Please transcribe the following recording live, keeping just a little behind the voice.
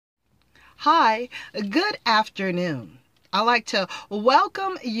Hi, good afternoon. I'd like to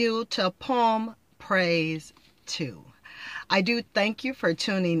welcome you to Poem Praise 2. I do thank you for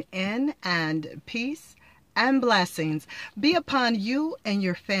tuning in, and peace and blessings be upon you and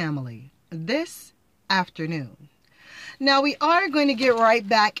your family this afternoon. Now we are going to get right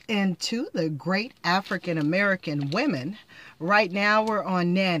back into the great African American women. Right now we're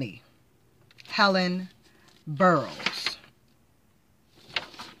on Nanny, Helen Burroughs.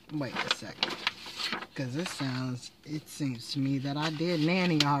 Wait a second, because it seems to me that I did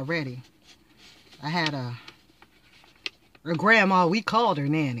Nanny already. I had a grandma, we called her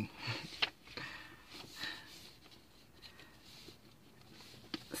Nanny.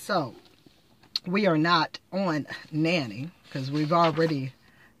 So, we are not on Nanny, because we've already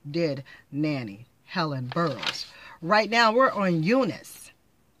did Nanny, Helen Burroughs. Right now, we're on Eunice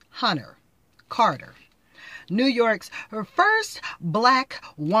Hunter Carter, New York's first black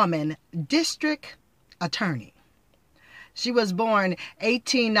woman district attorney. She was born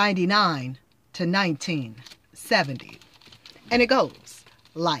 1899 to 1970. And it goes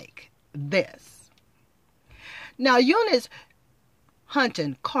like this. Now, Eunice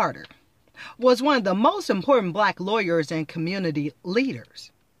Hunton Carter was one of the most important black lawyers and community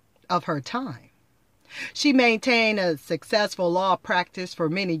leaders of her time. She maintained a successful law practice for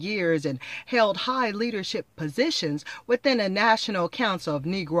many years and held high leadership positions within the National Council of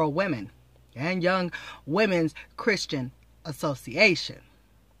Negro Women and Young Women's Christian Association.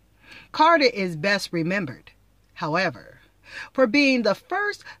 Carter is best remembered, however, for being the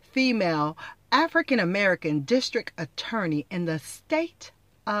first female African American district attorney in the state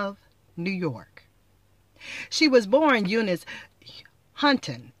of New York. She was born Eunice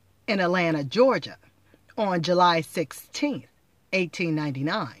Hunton in Atlanta, Georgia, on July 16,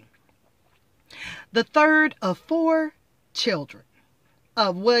 1899. The third of four children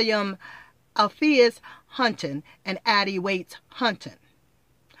of William Alpheus Hunton and Addie Waits Hunton.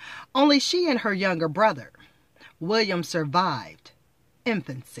 Only she and her younger brother, William, survived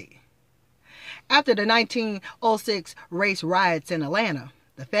infancy. After the 1906 race riots in Atlanta,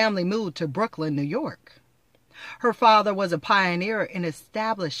 the family moved to Brooklyn, New York. Her father was a pioneer in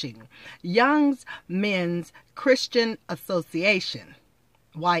establishing Young Men's Christian Association,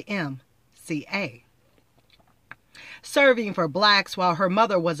 YMCA, serving for blacks, while her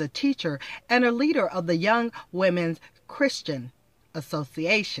mother was a teacher and a leader of the Young Women's Christian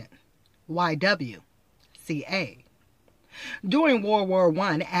Association, YWCA. During World War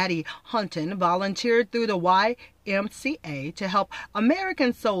I, Addie Hunton volunteered through the YMCA to help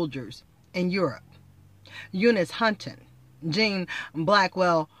American soldiers in Europe. Eunice Hunton, Jean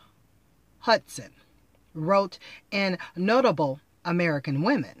Blackwell Hudson, wrote in Notable American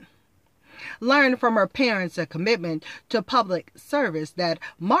Women, learned from her parents a commitment to public service that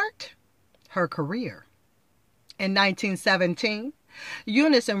marked her career. In 1917,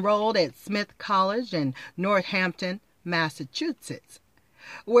 Eunice enrolled at Smith College in Northampton, Massachusetts,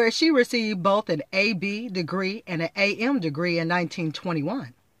 where she received both an AB degree and an AM degree in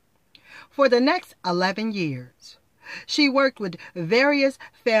 1921. For the next 11 years, she worked with various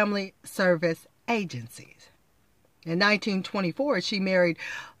family service agencies. In 1924, she married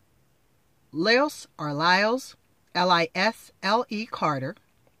Lyles, L-I-S-L-E Carter,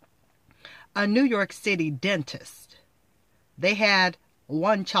 a New York City dentist. They had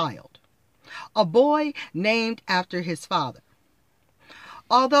one child, a boy named after his father.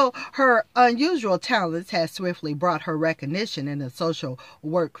 Although her unusual talents had swiftly brought her recognition in the social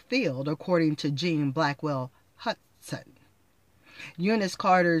work field, according to Jean Blackwell Hudson, Eunice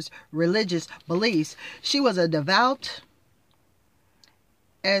Carter's religious beliefs, she was a devout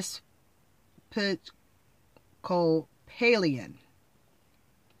Episcopalian,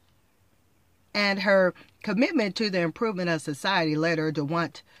 and her commitment to the improvement of society led her to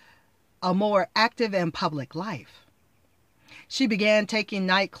want a more active and public life. She began taking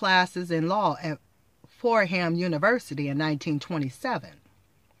night classes in law at Fordham University in 1927.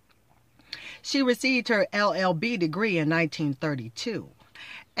 She received her LLB degree in 1932,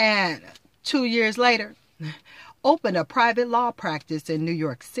 and 2 years later, opened a private law practice in New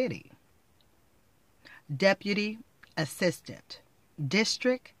York City. Deputy Assistant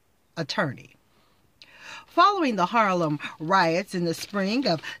District Attorney. Following the Harlem riots in the spring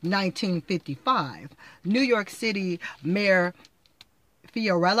of 1955, New York City Mayor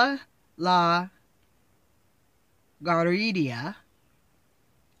Fiorella LaGuardia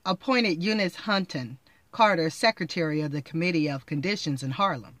appointed Eunice Hunton Carter Secretary of the Committee of Conditions in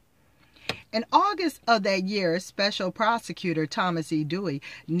Harlem. In August of that year, Special Prosecutor Thomas E. Dewey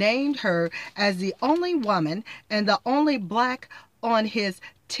named her as the only woman and the only black on his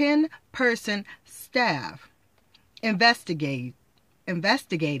 10-person staff investigating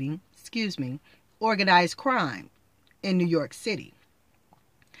organized crime in New York City.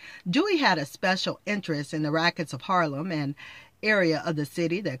 Dewey had a special interest in the rackets of Harlem, an area of the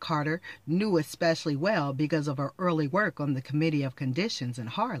city that Carter knew especially well because of her early work on the Committee of Conditions in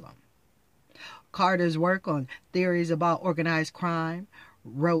Harlem. Carter's work on theories about organized crime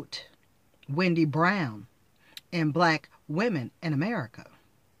wrote Wendy Brown and Black Women in America,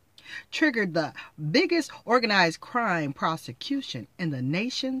 triggered the biggest organized crime prosecution in the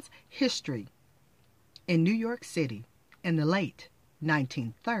nation's history in New York City in the late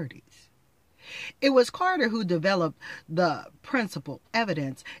 1930s. It was Carter who developed the principal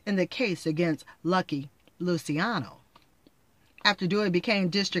evidence in the case against Lucky Luciano. After Dewey became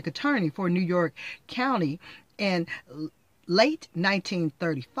district attorney for New York County in late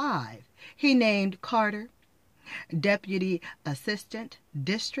 1935, he named Carter Deputy Assistant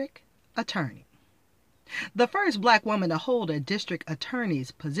District Attorney, the first black woman to hold a district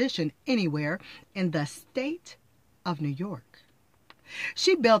attorney's position anywhere in the state of New York.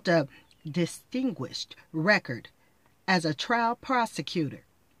 She built a distinguished record as a trial prosecutor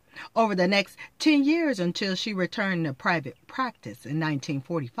over the next 10 years until she returned to private practice in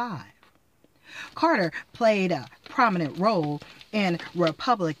 1945. Carter played a prominent role in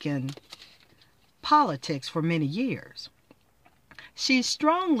Republican politics for many years. She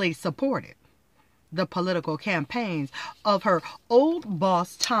strongly supported the political campaigns of her old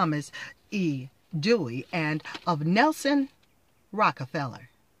boss Thomas E. Dewey and of Nelson Rockefeller,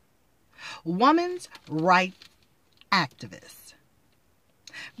 women's rights activists.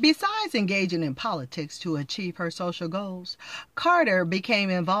 Besides engaging in politics to achieve her social goals, Carter became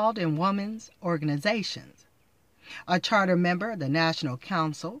involved in women's organizations, a charter member of the National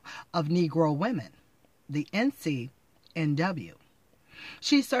Council of Negro Women, the NCNW.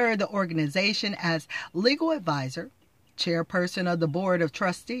 She served the organization as legal advisor, chairperson of the Board of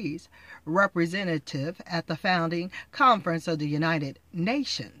Trustees, representative at the Founding Conference of the United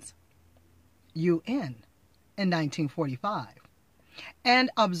Nations, UN, in 1945, and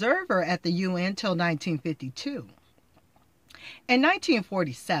observer at the UN till 1952. In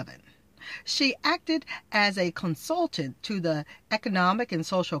 1947, she acted as a consultant to the Economic and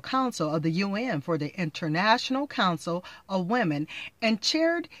Social Council of the UN for the International Council of Women and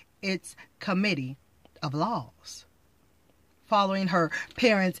chaired its Committee of Laws. Following her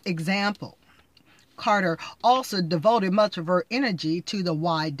parents' example, Carter also devoted much of her energy to the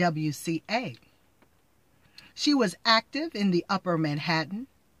YWCA. She was active in the Upper Manhattan,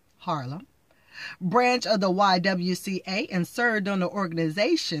 Harlem, branch of the YWCA and served on the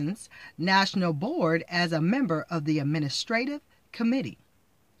organization's national board as a member of the Administrative Committee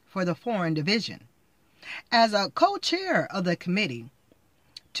for the Foreign Division, as a co-chair of the committee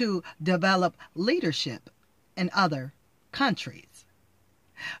to develop leadership in other countries.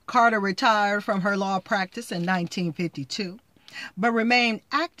 Carter retired from her law practice in 1952, but remained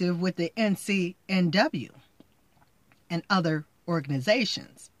active with the NCNW and other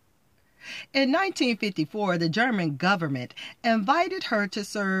organizations. In 1954, the German government invited her to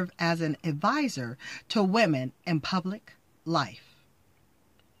serve as an advisor to women in public life.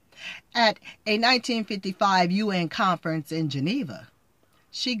 At a 1955 UN conference in Geneva,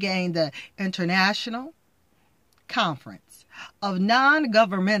 she gained the International Conference of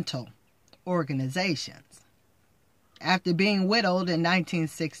Non-Governmental Organizations. After being widowed in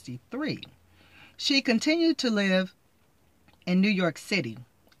 1963, she continued to live in New York City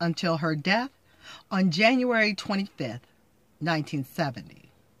until her death on January 25, 1970.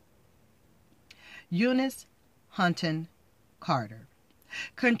 Eunice Hunton Carter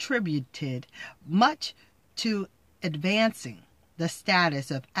contributed much to advancing the status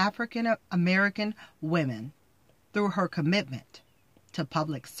of African American women through her commitment to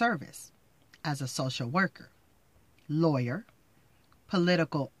public service as a social worker, lawyer,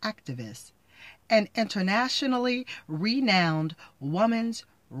 political activist, and internationally renowned women's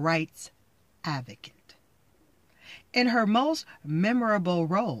rights advocate. In her most memorable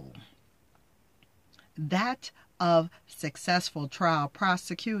role, that of successful trial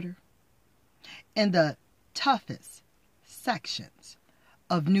prosecutor in the toughest sections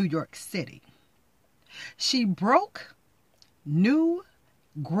of New York City, she broke new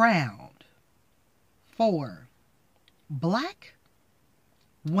ground for black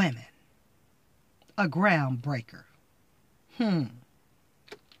women. A groundbreaker.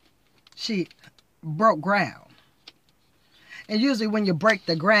 She broke ground. And usually when you break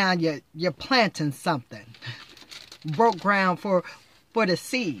the ground, you're planting something. Broke ground for the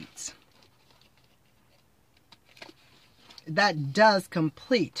seeds. that does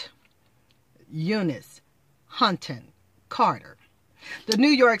complete Eunice Hunton Carter, the New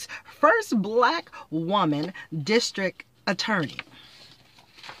York's first black woman district attorney.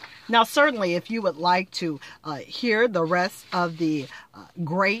 Now, certainly, if you would like to hear the rest of the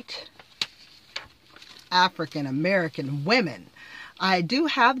great African American women, I do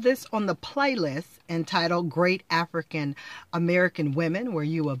have this on the playlist entitled Great African American Women, where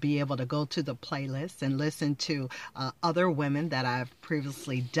you will be able to go to the playlist and listen to other women that I've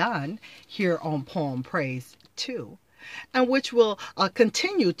previously done here on Poem Praise 2, and which we'll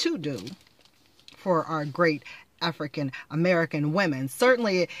continue to do for our great African American women.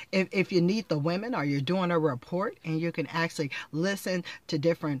 Certainly, if you need the women or you're doing a report and you can actually listen to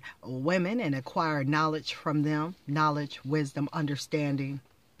different women and acquire knowledge from them, knowledge, wisdom, understanding,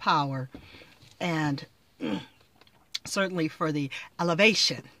 power, and certainly for the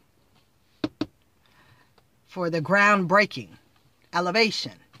elevation, for the groundbreaking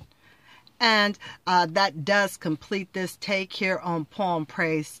elevation. And that does complete this take here on Poem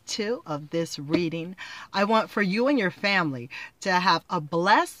Praise 2 of this reading. I want for you and your family to have a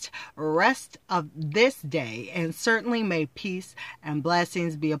blessed rest of this day, and certainly may peace and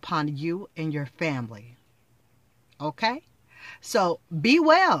blessings be upon you and your family. Okay? So be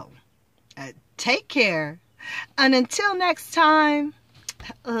well. Take care. And until next time,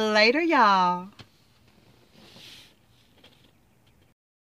 later, y'all.